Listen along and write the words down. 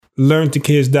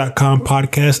LearnToKids.com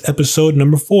podcast episode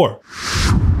number 4.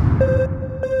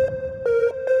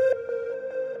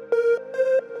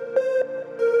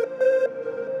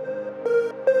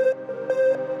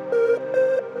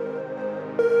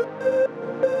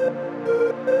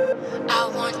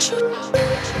 I want you.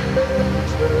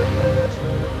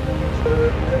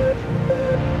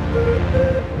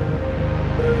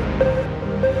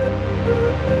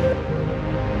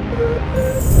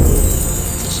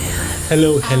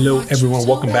 Hello, everyone.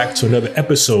 Welcome back to another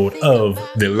episode of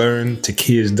the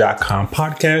LearnToKids.com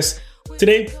podcast.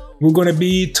 Today, we're going to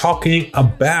be talking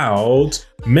about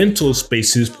mental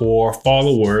spaces for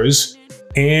followers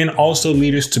and also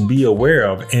leaders to be aware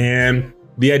of. And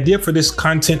the idea for this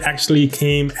content actually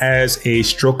came as a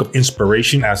stroke of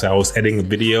inspiration as I was editing a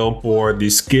video for the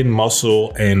skin,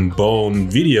 muscle, and bone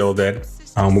video that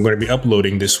we're going to be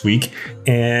uploading this week.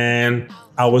 And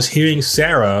I was hearing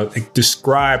Sarah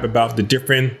describe about the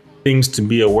different things to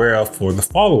be aware of for the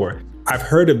follower. I've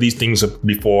heard of these things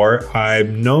before. I've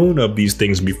known of these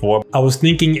things before. I was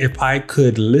thinking if I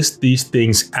could list these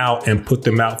things out and put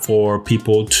them out for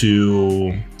people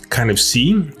to kind of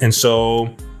see. And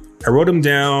so I wrote them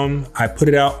down. I put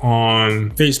it out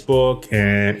on Facebook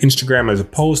and Instagram as a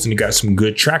post, and it got some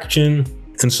good traction.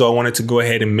 And so I wanted to go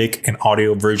ahead and make an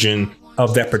audio version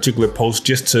of that particular post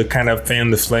just to kind of fan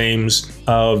the flames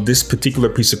of this particular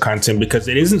piece of content, because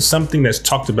it isn't something that's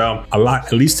talked about a lot,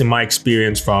 at least in my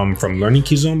experience from learning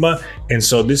Kizomba. And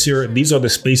so these are the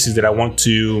spaces that I want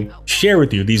to share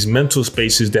with you, these mental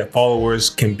spaces that followers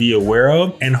can be aware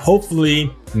of. And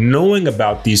hopefully knowing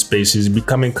about these spaces,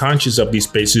 becoming conscious of these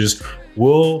spaces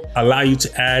will allow you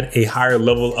to add a higher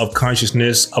level of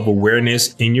consciousness, of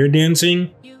awareness in your dancing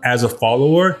as a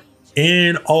follower.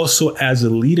 And also as a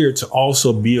leader to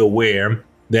also be aware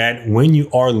that when you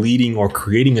are leading or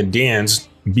creating a dance,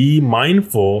 be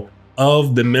mindful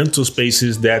of the mental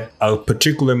spaces that a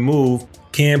particular move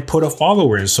can put a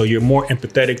follower in. So you're more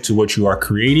empathetic to what you are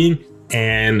creating.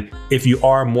 And if you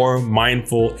are more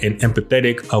mindful and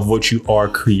empathetic of what you are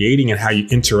creating and how you're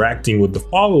interacting with the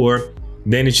follower,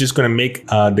 then it's just going to make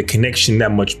the connection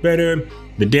that much better,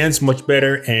 the dance much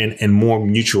better, and more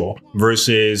mutual,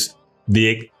 versus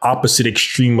the opposite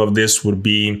extreme of this would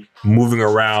be moving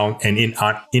around and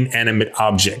inanimate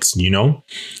objects,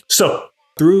 So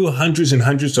through hundreds and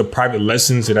hundreds of private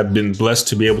lessons that I've been blessed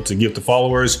to be able to give to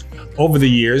followers over the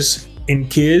years in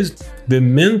kids, the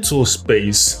mental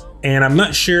space, and I'm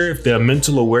not sure if the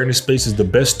mental awareness space is the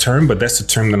best term, but that's the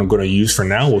term that I'm going to use for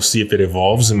now. We'll see if it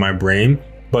evolves in my brain.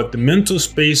 But the mental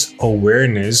space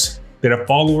awareness that a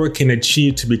follower can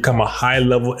achieve to become a high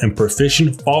level and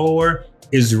proficient follower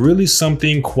is really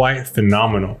something quite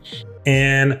phenomenal.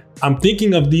 And I'm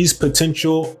thinking of these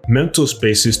potential mental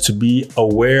spaces to be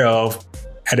aware of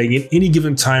at any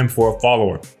given time for a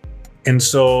follower. And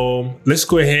so let's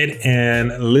go ahead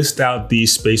and list out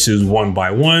these spaces one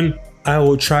by one. I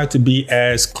will try to be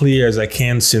as clear as I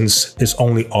can since it's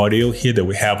only audio here that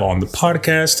we have on the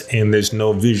podcast and there's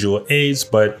no visual aids.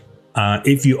 But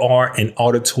if you are an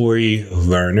auditory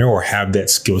learner or have that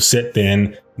skill set,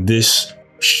 then this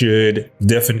should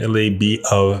definitely be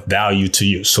of value to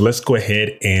you. So let's go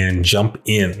ahead and jump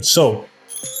in. So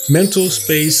mental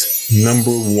space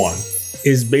number 1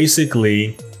 is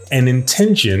basically an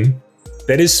intention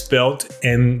that is felt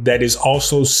and that is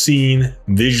also seen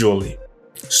visually.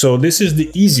 So this is the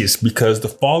easiest because the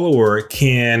follower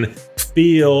can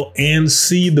feel and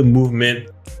see the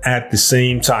movement at the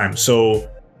same time. So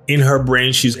in her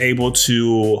brain, she's able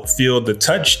to feel the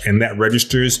touch, and that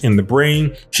registers in the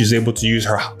brain. She's able to use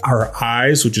her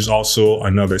eyes, which is also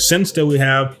another sense that we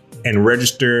have, and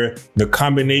register the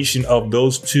combination of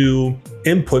those two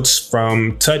inputs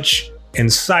from touch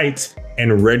and sight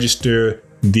and register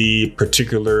the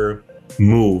particular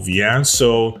move. Yeah.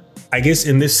 So I guess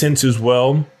in this sense as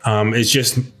well, it's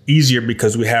just easier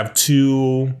because we have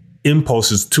two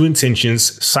impulses, two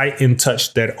intentions, sight and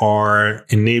touch, that are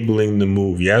enabling the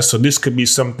move. Yeah. So this could be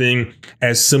something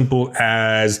as simple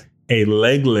as a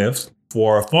leg lift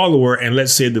for a follower. And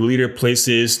let's say the leader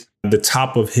places the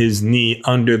top of his knee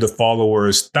under the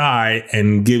follower's thigh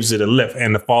and gives it a lift,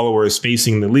 and the follower is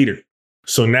facing the leader.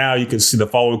 So now you can see, the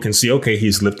follower can see, okay,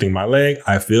 he's lifting my leg.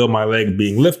 I feel my leg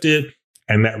being lifted,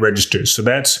 and that registers. So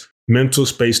that's mental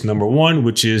space number 1,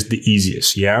 which is the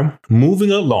easiest. Yeah.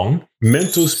 Moving along,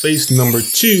 mental space number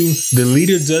 2, the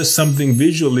leader does something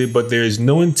visually, but there is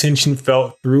no intention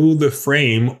felt through the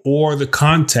frame or the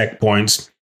contact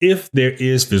points if there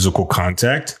is physical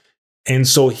contact. And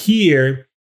so here,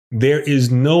 there is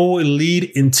no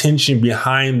lead intention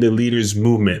behind the leader's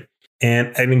movement.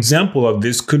 And an example of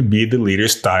this could be the leader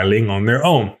styling on their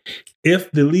own.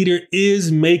 if the leader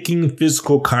is making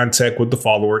physical contact with the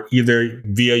follower, either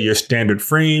via your standard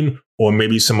frame or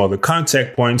maybe some other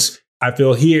contact points, I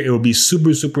feel here it will be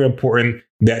super, super important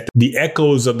that the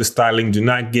echoes of the styling do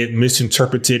not get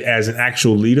misinterpreted as an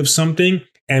actual lead of something.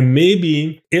 And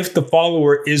maybe if the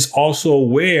follower is also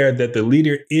aware that the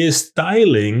leader is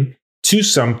styling to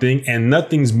something and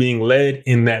nothing's being led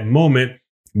in that moment,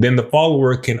 then the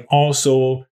follower can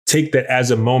also take that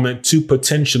as a moment to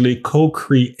potentially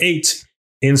co-create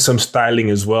in some styling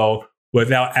as well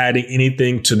without adding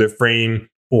anything to the frame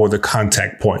or the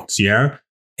contact points. Yeah.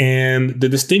 And the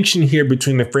distinction here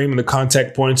between the frame and the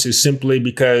contact points is simply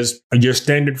because your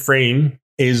standard frame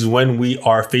is when we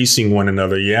are facing one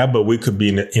another. Yeah. But we could be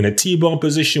in a T-bone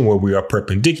position where we are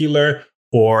perpendicular,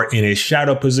 or in a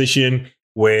shadow position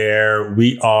where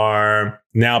we are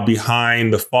now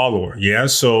behind the follower. Yeah.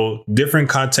 So different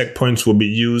contact points will be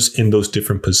used in those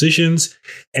different positions.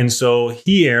 And so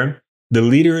here, the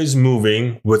leader is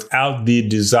moving without the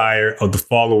desire of the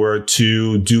follower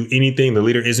to do anything. The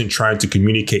leader isn't trying to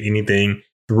communicate anything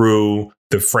through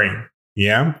the frame.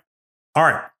 Yeah. All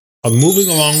right. Moving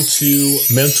along to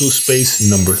mental space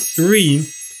number 3.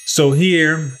 So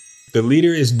here, the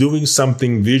leader is doing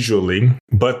something visually,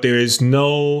 but there is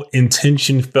no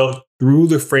intention felt through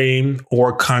the frame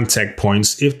or contact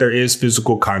points if there is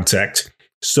physical contact.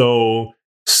 So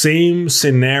same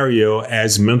scenario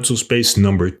as mental space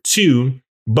number 2,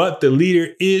 but the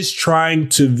leader is trying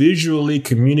to visually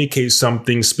communicate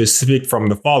something specific from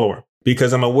the follower.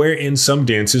 Because I'm aware in some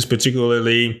dances,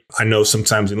 particularly I know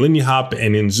sometimes in Lindy Hop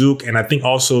and in Zouk, and I think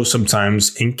also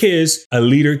sometimes in Kiz, a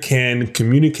leader can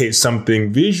communicate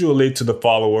something visually to the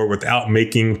follower without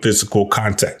making physical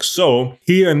contact. So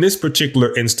here in this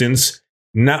particular instance,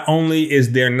 not only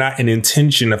is there not an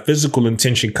intention, a physical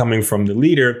intention coming from the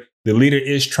leader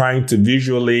is trying to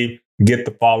visually get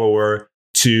the follower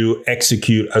to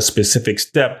execute a specific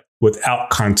step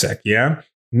without contact. Yeah.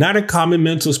 Not a common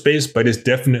mental space, but it's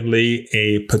definitely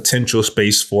a potential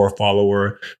space for a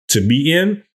follower to be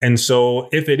in. And so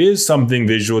if it is something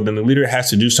visual, then the leader has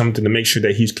to do something to make sure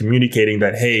that he's communicating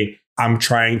that, hey, I'm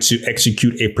trying to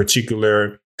execute a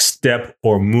particular step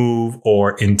or move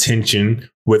or intention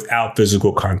without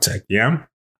physical contact. Yeah.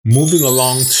 Moving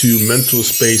along to mental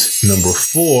space number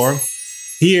 4.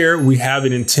 Here we have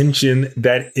an intention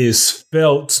that is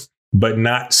felt but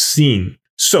not seen.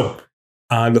 So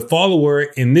the follower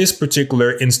in this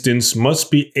particular instance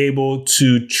must be able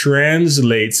to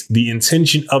translate the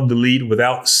intention of the lead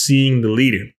without seeing the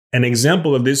leader. An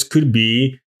example of this could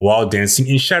be while dancing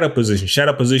in shadow position.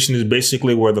 Shadow position is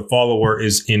basically where the follower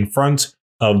is in front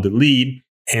of the lead.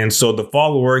 And so the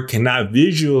follower cannot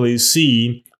visually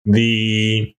see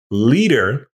the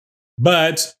leader,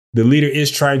 but the leader is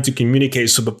trying to communicate.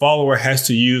 So the follower has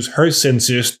to use her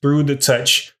senses through the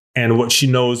touch and what she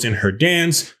knows in her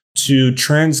dance to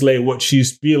translate what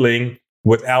she's feeling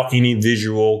without any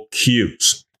visual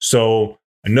cues. So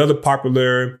another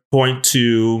popular point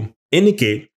to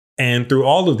indicate, and through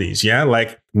all of these, yeah,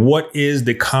 like what is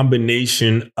the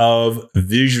combination of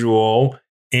visual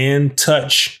and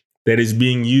touch that is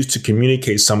being used to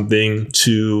communicate something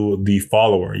to the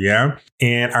follower? Yeah.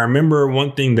 And I remember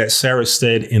one thing that Sarah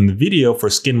said in the video for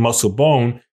Skin, Muscle,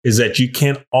 Bone is that you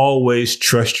can't always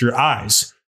trust your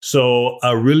eyes. So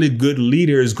a really good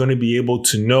leader is going to be able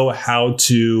to know how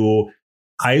to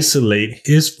isolate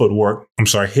his or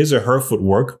her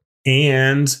footwork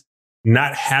and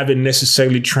not have it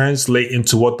necessarily translate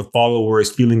into what the follower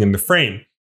is feeling in the frame.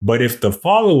 But if the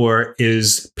follower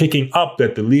is picking up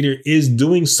that the leader is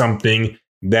doing something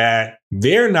that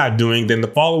they're not doing, then the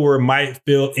follower might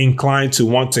feel inclined to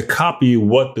want to copy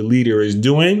what the leader is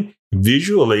doing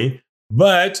visually.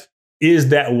 But is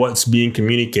that what's being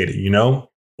communicated, you know?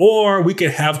 Or we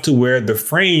could have to where the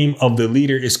frame of the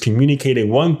leader is communicating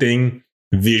one thing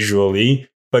visually,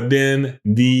 but then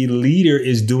the leader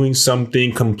is doing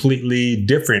something completely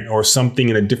different or something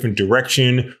in a different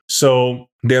direction. So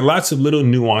there are lots of little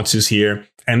nuances here.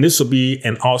 And this will be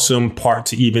an awesome part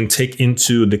to even take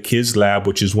into the Kiz Lab,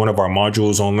 which is one of our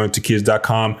modules on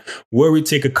learntokiz.com, where we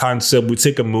take a concept, we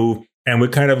take a move, and we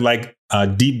kind of like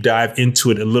deep dive into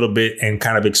it a little bit and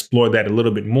kind of explore that a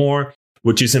little bit more,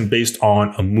 which isn't based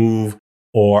on a move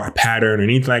or a pattern or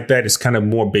anything like that. It's kind of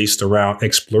more based around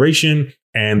exploration.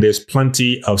 And there's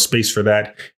plenty of space for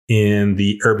that in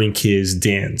the Urban Kiz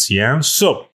dance. Yeah.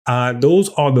 So those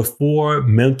are the 4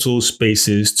 mental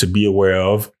spaces to be aware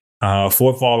of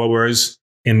for followers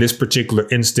in this particular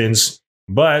instance,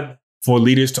 but for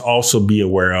leaders to also be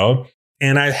aware of.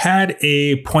 And I had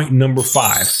a point number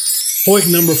 5.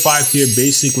 Point number 5 here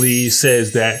basically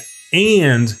says that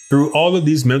And through all of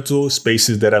these mental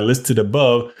spaces that I listed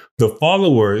above, the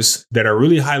followers that are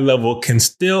really high level can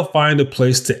still find a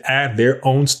place to add their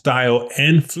own style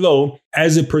and flow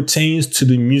as it pertains to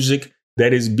the music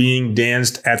that is being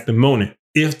danced at the moment,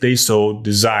 if they so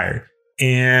desire.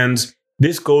 And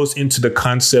this goes into the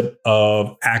concept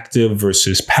of active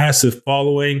versus passive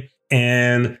following.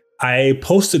 And I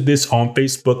posted this on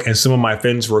Facebook and some of my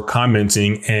friends were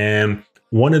commenting. And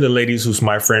one of the ladies who's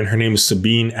my friend, her name is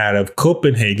Sabine out of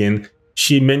Copenhagen.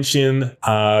 She mentioned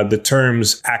the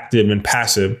terms active and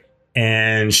passive.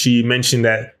 And she mentioned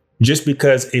that just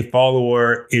because a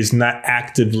follower is not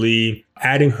actively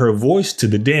adding her voice to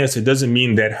the dance, it doesn't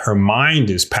mean that her mind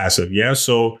is passive. Yeah.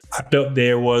 So I felt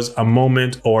there was a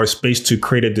moment or a space to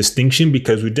create a distinction,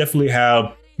 because we definitely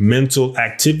have mental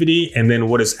activity and then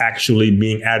what is actually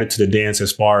being added to the dance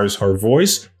as far as her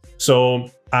voice. So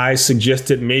I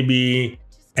suggested maybe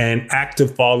an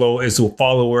active follow is a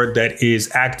follower that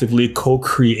is actively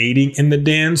co-creating in the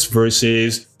dance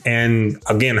versus, and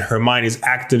again, her mind is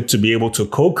active to be able to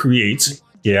co-create.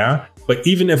 Yeah. But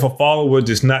even if a follower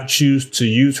does not choose to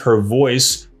use her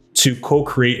voice to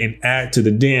co-create and add to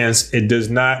the dance, it does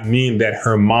not mean that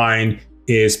her mind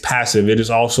is passive. It is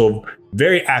also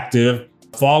very active,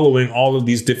 following all of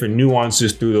these different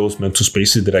nuances through those mental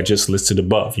spaces that I just listed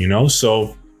above,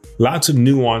 so lots of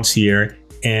nuance here.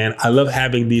 And I love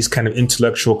having these kind of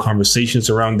intellectual conversations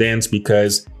around dance,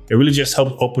 because it really just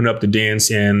helps open up the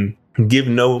dance and give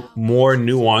no more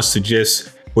nuance to just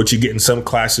what you get in some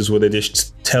classes where they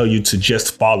just tell you to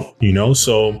just follow,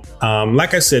 So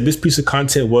like I said, this piece of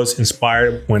content was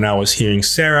inspired when I was hearing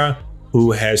Sarah,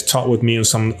 who has taught with me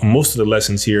on most of the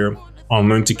lessons here on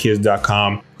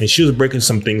learntokids.com. And she was breaking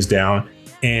some things down.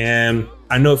 And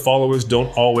I know followers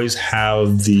don't always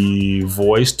have the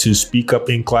voice to speak up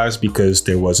in class because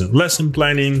there wasn't lesson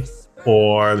planning,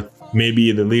 or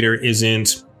maybe the leader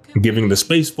isn't giving the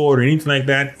space for it or anything like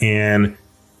that. And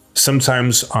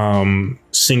sometimes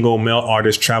single male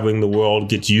artists traveling the world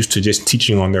get used to just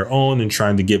teaching on their own and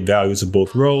trying to give value to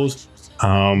both roles.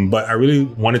 But I really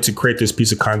wanted to create this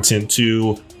piece of content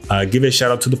to give a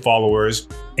shout out to the followers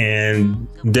and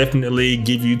definitely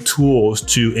give you tools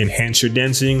to enhance your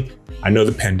dancing. I know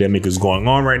the pandemic is going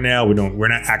on right now. We're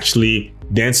not actually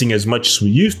dancing as much as we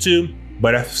used to,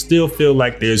 but I still feel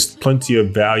like there's plenty of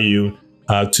value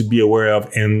to be aware of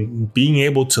and being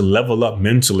able to level up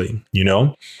mentally,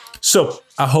 So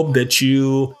I hope that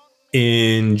you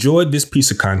enjoyed this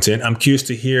piece of content. I'm curious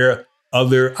to hear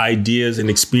other ideas and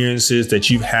experiences that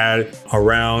you've had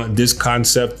around this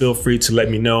concept. Feel free to let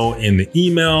me know in the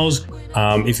emails.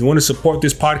 If you want to support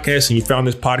this podcast and you found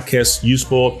this podcast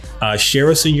useful, share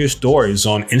us in your stories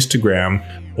on Instagram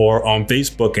or on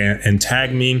Facebook and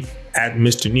tag me at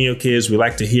Mr. NeoKids. We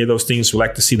like to hear those things. We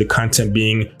like to see the content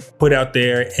being put out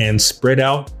there and spread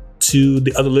out to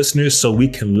the other listeners so we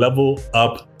can level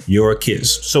up your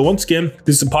kids. So once again,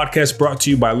 this is a podcast brought to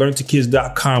you by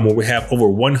learntokids.com, where we have over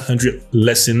 100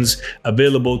 lessons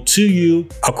available to you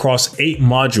across 8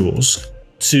 modules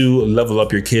to level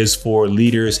up your kids for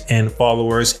leaders and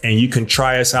followers. And you can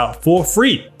try us out for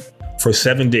free for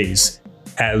 7 days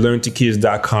at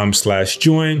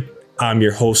learntokids.com/join. I'm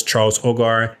your host, Charles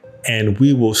Ogar, and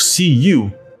we will see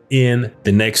you in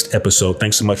the next episode.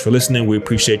 Thanks so much for listening. We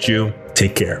appreciate you.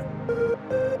 Take care.